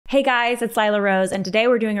Hey guys, it's Lila Rose, and today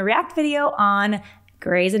we're doing a react video on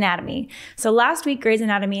Grey's Anatomy. So last week, Grey's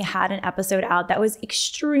Anatomy had an episode out that was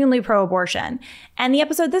extremely pro-abortion. And the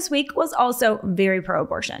episode this week was also very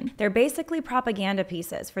pro-abortion. They're basically propaganda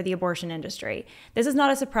pieces for the abortion industry. This is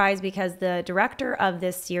not a surprise because the director of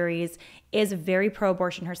this series is very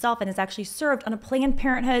pro-abortion herself and has actually served on a Planned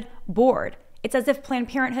Parenthood board. It's as if Planned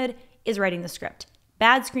Parenthood is writing the script.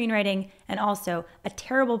 Bad screenwriting and also a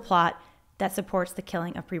terrible plot that supports the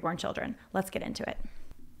killing of preborn children. Let's get into it.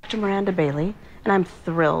 Dr. Miranda Bailey, and I'm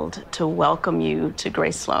thrilled to welcome you to Grey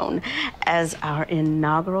Sloan as our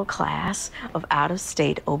inaugural class of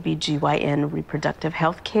out-of-state OBGYN reproductive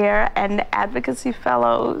health care and advocacy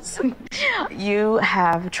fellows. You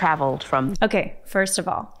have traveled from... Okay, first of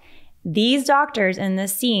all, these doctors in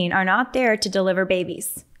this scene are not there to deliver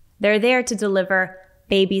babies. They're there to deliver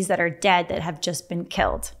babies that are dead that have just been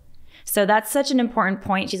killed. So that's such an important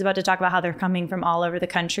point. She's about to talk about how they're coming from all over the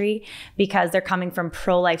country because they're coming from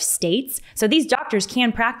pro-life states. So these doctors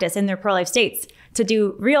can practice in their pro-life states to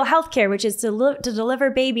do real healthcare, which is to deliver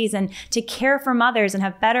babies and to care for mothers and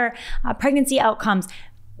have better pregnancy outcomes.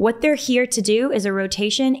 What they're here to do is a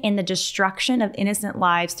rotation in the destruction of innocent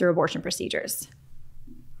lives through abortion procedures.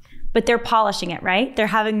 But they're polishing it, right? They're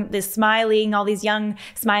having this smiling, all these young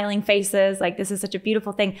smiling faces, like this is such a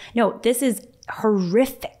beautiful thing. No, this is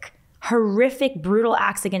horrific. Horrific, brutal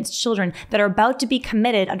acts against children that are about to be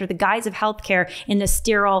committed under the guise of healthcare in the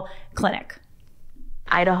sterile clinic.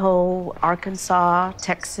 Idaho, Arkansas,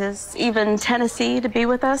 Texas, even Tennessee to be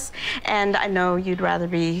with us. And I know you'd rather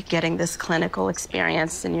be getting this clinical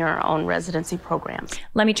experience in your own residency programs.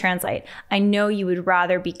 Let me translate. I know you would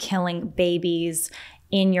rather be killing babies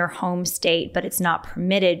in your home state, but it's not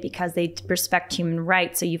permitted because they respect human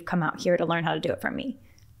rights. So you've come out here to learn how to do it from me.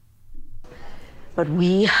 But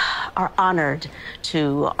we are honored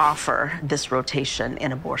to offer this rotation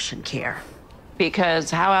in abortion care.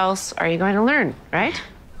 Because how else are you going to learn, right?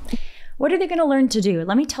 What are they going to learn to do?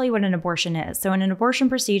 Let me tell you what an abortion is. So in an abortion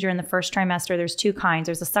procedure in the first trimester, there's two kinds.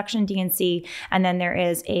 There's a suction D&C, and then there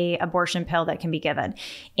is an abortion pill that can be given.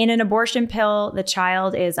 In an abortion pill, the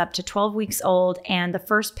child is up to 12 weeks old, and the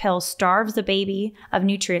first pill starves the baby of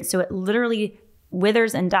nutrients, so it literally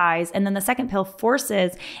withers and dies. And then the second pill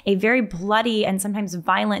forces a very bloody and sometimes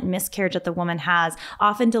violent miscarriage that the woman has,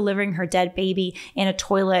 often delivering her dead baby in a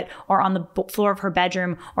toilet or on the floor of her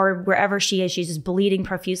bedroom or wherever she is. She's just bleeding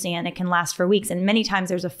profusely and it can last for weeks. And many times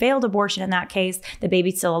there's a failed abortion in that case. The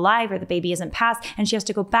baby's still alive or the baby isn't passed and she has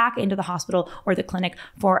to go back into the hospital or the clinic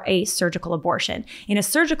for a surgical abortion. In a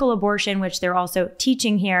surgical abortion, which they're also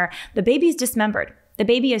teaching here, the baby's dismembered. The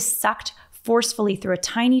baby is sucked forcefully through a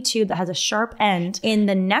tiny tube that has a sharp end. In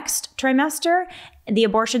the next trimester, the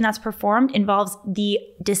abortion that's performed involves the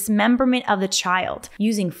dismemberment of the child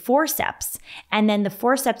using forceps. And then the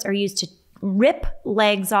forceps are used to rip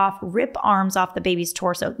legs off, rip arms off the baby's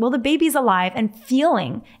torso. Well, the baby's alive and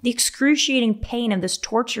feeling the excruciating pain of this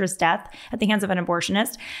torturous death at the hands of an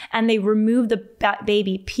abortionist. And they remove the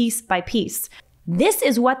baby piece by piece. This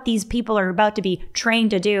is what these people are about to be trained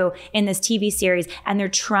to do in this TV series, and they're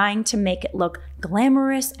trying to make it look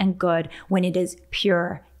glamorous and good when it is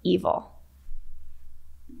pure evil.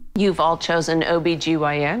 You've all chosen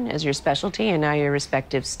OBGYN as your specialty, and now your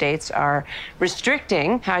respective states are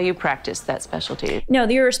restricting how you practice that specialty. No,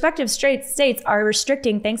 your respective states are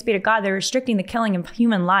restricting, thanks be to God, they're restricting the killing of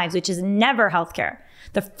human lives, which is never healthcare.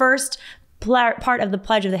 The first part of the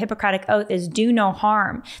pledge of the Hippocratic Oath is do no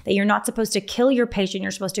harm, that you're not supposed to kill your patient, you're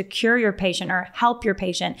supposed to cure your patient or help your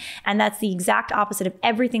patient. And that's the exact opposite of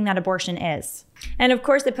everything that abortion is. And of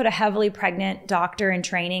course, they put a heavily pregnant doctor in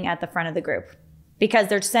training at the front of the group because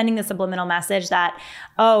they're sending the subliminal message that,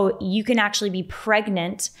 oh, you can actually be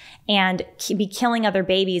pregnant and be killing other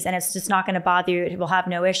babies and it's just not going to bother you, it will have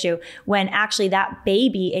no issue, when actually that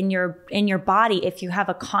baby in your body, if you have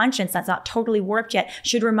a conscience that's not totally warped yet,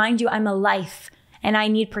 should remind you, I'm a life and I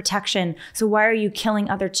need protection. So why are you killing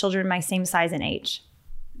other children my same size and age?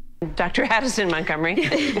 Dr. Addison Montgomery.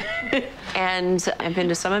 And I've been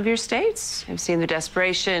to some of your states. I've seen the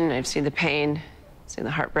desperation, I've seen the pain, and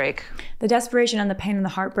the heartbreak. The desperation and the pain and the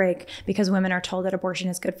heartbreak because women are told that abortion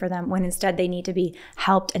is good for them when instead they need to be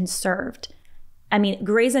helped and served. I mean,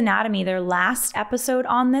 Grey's Anatomy, their last episode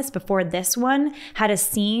on this, before this one, had a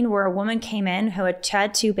scene where a woman came in who had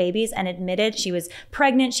two babies and admitted she was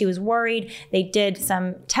pregnant, she was worried. They did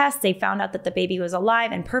some tests, they found out that the baby was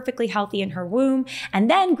alive and perfectly healthy in her womb. And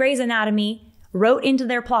then Grey's Anatomy wrote into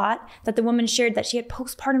their plot that the woman shared that she had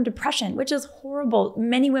postpartum depression, which is horrible.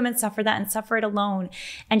 Many women suffer that and suffer it alone.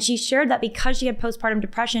 And she shared that because she had postpartum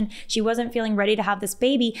depression, she wasn't feeling ready to have this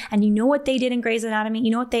baby. And you know what they did in Grey's Anatomy?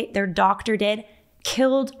 You know what their doctor did?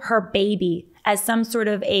 killed her baby as some sort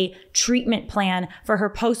of a treatment plan for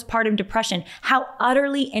her postpartum depression. How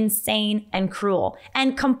utterly insane and cruel,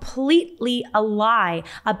 and completely a lie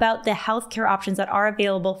about the healthcare options that are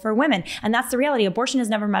available for women. And that's the reality. Abortion is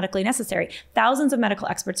never medically necessary. Thousands of medical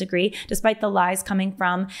experts agree, despite the lies coming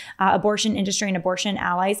from abortion industry and abortion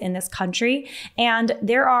allies in this country. And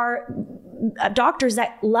there are doctors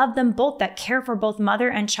that love them both, that care for both mother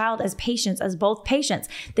and child as patients, as both patients.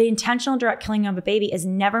 The intentional direct killing of a baby is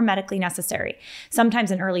never medically necessary.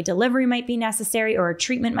 Sometimes an early delivery might be necessary, or a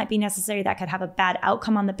treatment might be necessary that could have a bad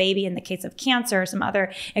outcome on the baby in the case of cancer or some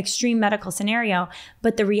other extreme medical scenario.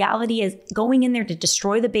 But the reality is, going in there to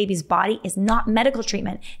destroy the baby's body is not medical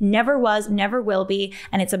treatment. Never was, never will be.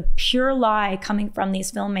 And it's a pure lie coming from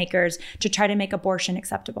these filmmakers to try to make abortion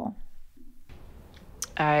acceptable.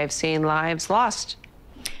 I've seen lives lost.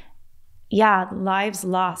 Yeah, lives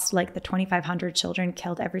lost, like the 2,500 children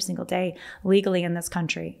killed every single day legally in this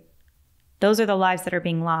country. Those are the lives that are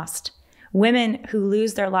being lost. Women who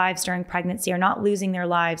lose their lives during pregnancy are not losing their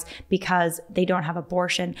lives because they don't have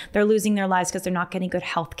abortion. They're losing their lives because they're not getting good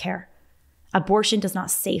health care. Abortion does not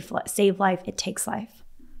save life, it takes life.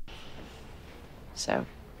 So,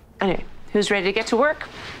 anyway, who's ready to get to work?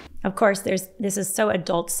 Of course, this is so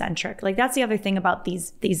adult-centric. Like, that's the other thing about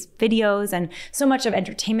these videos and so much of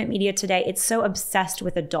entertainment media today. It's so obsessed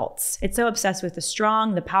with adults. It's so obsessed with the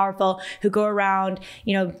strong, the powerful, who go around,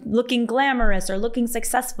 looking glamorous or looking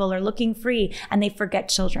successful or looking free, and they forget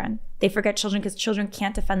children. They forget children because children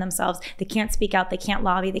can't defend themselves. They can't speak out. They can't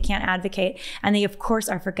lobby. They can't advocate. And they, of course,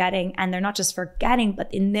 are forgetting. And they're not just forgetting,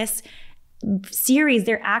 but in this series,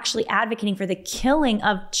 they're actually advocating for the killing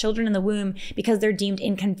of children in the womb because they're deemed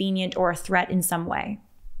inconvenient or a threat in some way.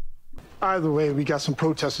 Either way, we got some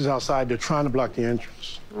protesters outside. They're trying to block the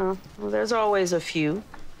entrance. Well, there's always a few.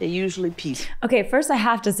 They're usually peaceful. Okay, first I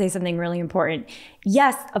have to say something really important.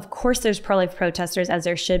 Yes, of course there's pro-life protesters, as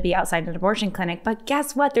there should be outside an abortion clinic, but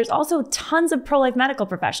guess what? There's also tons of pro-life medical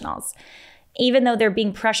professionals, even though they're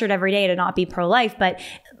being pressured every day to not be pro-life. But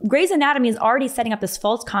Grey's Anatomy is already setting up this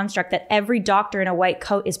false construct that every doctor in a white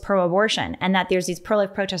coat is pro-abortion and that there's these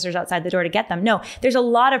pro-life protesters outside the door to get them. No, there's a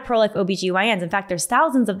lot of pro-life OBGYNs. In fact, there's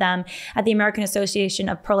thousands of them at the American Association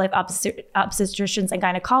of Pro-Life Obstetricians and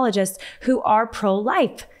Gynecologists who are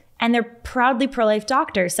pro-life. And they're proudly pro-life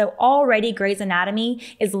doctors. So already Grey's Anatomy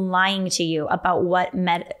is lying to you about what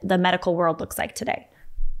the medical world looks like today.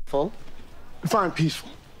 Full? Fine, peaceful.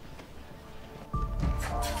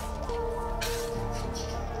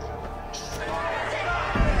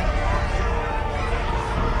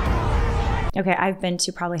 Okay, I've been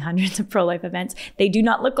to probably hundreds of pro-life events. They do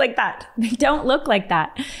not look like that. They don't look like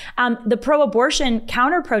that. The pro-abortion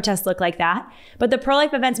counter-protests look like that, but the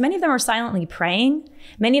pro-life events, many of them are silently praying.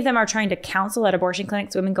 Many of them are trying to counsel at abortion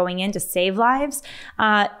clinics, women going in to save lives.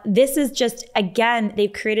 This is just, again,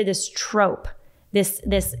 they've created this trope,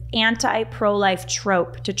 this anti-pro-life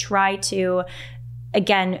trope to try to,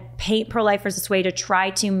 again, paint pro-lifers this way to try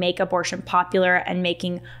to make abortion popular and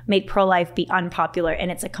make pro-life be unpopular.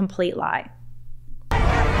 And it's a complete lie.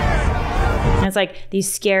 And it's like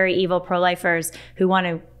these scary, evil pro-lifers who want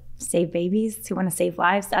to save babies, who want to save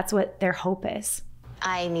lives. That's what their hope is.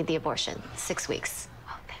 I need the abortion. 6 weeks.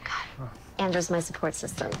 Oh, thank God. Andrew's my support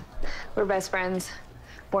system. We're best friends,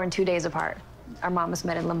 born 2 days apart. Our mamas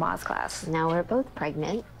met in Lamaze class. Now we're both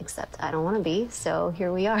pregnant, except I don't want to be, so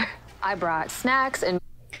here we are. I brought snacks and...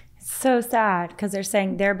 So sad, because they're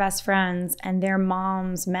saying they're best friends and their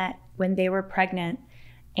moms met when they were pregnant.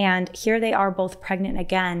 And here they are both pregnant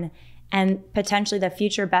again. And potentially the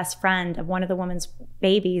future best friend of one of the woman's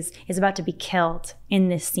babies is about to be killed in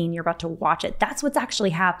this scene. You're about to watch it. That's what's actually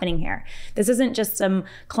happening here. This isn't just some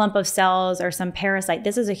clump of cells or some parasite.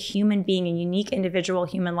 This is a human being, a unique individual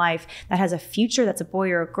human life that has a future, that's a boy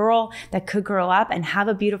or a girl, that could grow up and have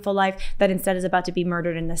a beautiful life, that instead is about to be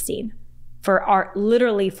murdered in this scene.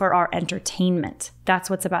 Literally for our entertainment. That's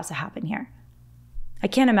what's about to happen here. I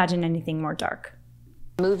can't imagine anything more dark.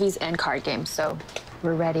 Movies and card games, so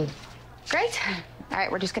we're ready. Great. All right,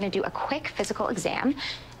 we're just gonna do a quick physical exam,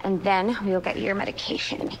 and then we'll get you your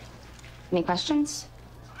medication. Any questions?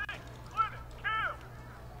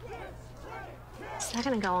 Is that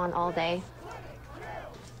gonna go on all day?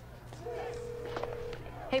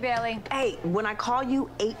 Hey, Bailey. Hey, when I call you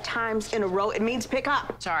 8 times in a row, it means pick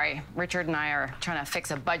up. Sorry, Richard and I are trying to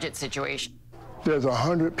fix a budget situation. There's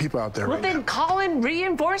 100 people out there Well, right then now. call in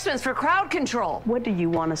reinforcements for crowd control. What do you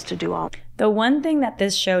want us to do all? The one thing that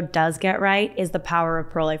this show does get right is the power of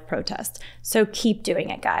pro-life protest. So keep doing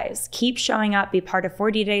it, guys. Keep showing up, be part of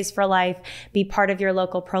 40 Days for Life, be part of your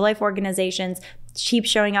local pro-life organizations. keep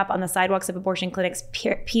showing up on the sidewalks of abortion clinics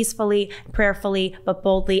peacefully, prayerfully, but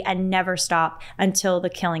boldly, and never stop until the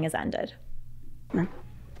killing is ended.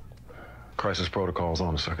 Crisis protocols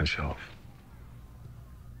on the second shelf.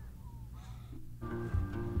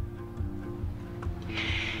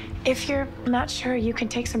 If you're not sure, you can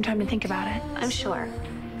take some time to think about it. I'm sure.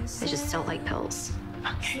 I just don't like pills.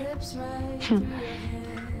 Okay.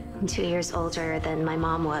 I'm 2 years older than my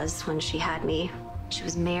mom was when she had me. She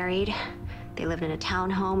was married. They lived in a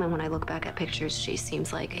townhome, and when I look back at pictures, she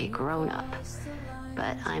seems like a grown-up.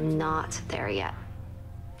 But I'm not there yet.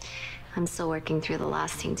 I'm still working through the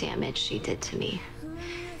lasting damage she did to me.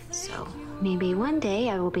 So maybe one day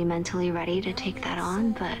I will be mentally ready to take that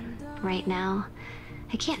on, but right now,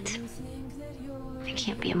 I can't. I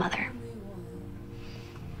can't be a mother.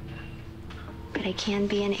 But I can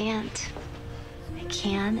be an aunt. I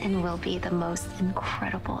can and will be the most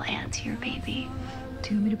incredible aunt to your baby. Do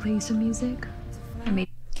you want me to play you some music?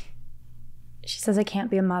 She says, I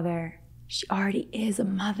can't be a mother. She already is a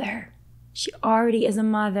mother. She already is a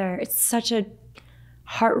mother. It's such a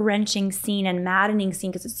heart-wrenching scene and maddening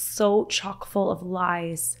scene because it's so chock full of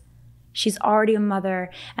lies. She's already a mother.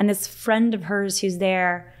 And this friend of hers who's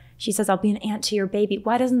there, she says, I'll be an aunt to your baby.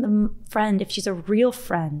 Why doesn't the friend, if she's a real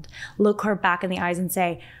friend, look her back in the eyes and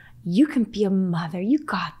say, you can be a mother. You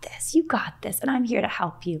got this. You got this. And I'm here to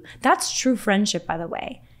help you. That's true friendship, by the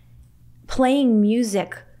way. Playing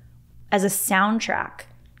music as a soundtrack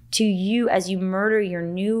to you as you murder your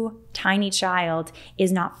new tiny child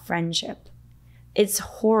is not friendship. It's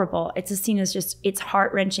horrible. It's a scene that's just, it's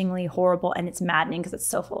heart-wrenchingly horrible, and it's maddening because it's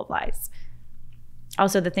so full of lies.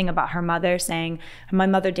 Also, the thing about her mother saying, my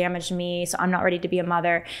mother damaged me, so I'm not ready to be a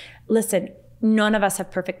mother. Listen, none of us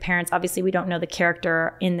have perfect parents. Obviously, we don't know the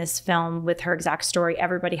character in this film with her exact story.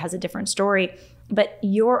 Everybody has a different story. But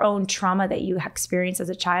your own trauma that you experienced as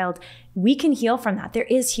a child, we can heal from that. There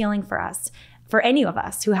is healing for us, for any of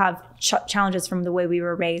us who have challenges from the way we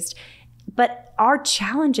were raised. But our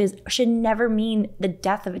challenges should never mean the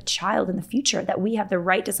death of a child in the future, that we have the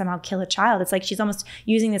right to somehow kill a child. It's like she's almost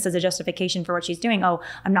using this as a justification for what she's doing. Oh,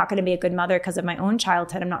 I'm not going to be a good mother because of my own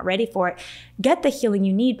childhood. I'm not ready for it. Get the healing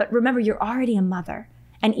you need, but remember, you're already a mother.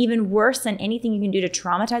 And even worse than anything you can do to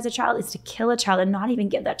traumatize a child is to kill a child and not even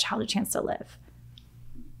give that child a chance to live.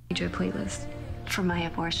 I made you a playlist. For my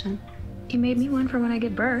abortion. You made me one for when I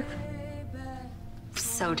give birth.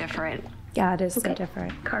 So different. Yeah, it is so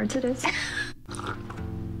different. Cards it is. Oh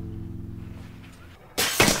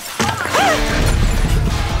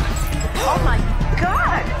my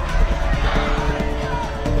God!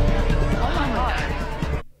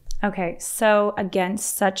 Okay, so again,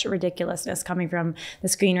 such ridiculousness coming from the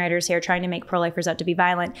screenwriters here trying to make pro-lifers out to be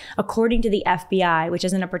violent. According to the FBI, which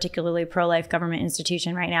isn't a particularly pro-life government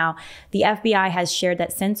institution right now, the FBI has shared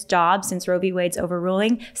that since Dobbs, since Roe v. Wade's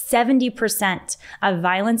overruling, 70% of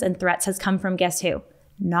violence and threats has come from, guess who?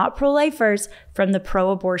 Not pro-lifers, from the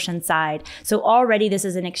pro-abortion side. So already this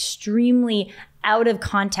is an extremely out of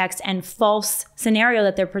context and false scenario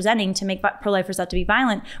that they're presenting to make pro-lifers out to be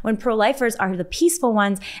violent, when pro-lifers are the peaceful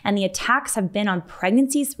ones, and the attacks have been on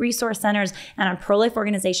pregnancy resource centers and on pro-life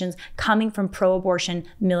organizations coming from pro-abortion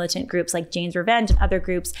militant groups like Jane's Revenge and other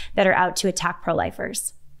groups that are out to attack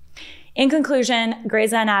pro-lifers. In conclusion,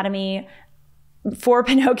 Grey's Anatomy, for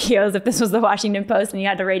Pinocchios, if this was the Washington Post and you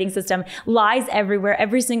had the rating system, lies everywhere.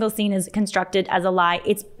 Every single scene is constructed as a lie.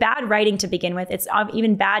 It's bad writing to begin with. It's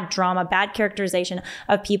even bad drama, bad characterization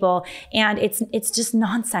of people. And it's just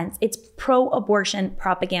nonsense. It's pro-abortion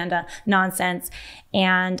propaganda nonsense.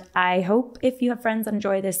 And I hope if you have friends that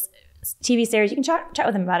enjoy this TV series, you can chat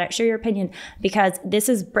with them about it, share your opinion, because this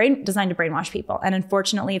is designed to brainwash people. And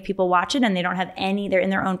unfortunately, if people watch it and they don't have they're in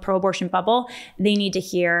their own pro-abortion bubble, they need to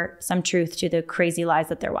hear some truth to the crazy lies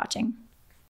that they're watching.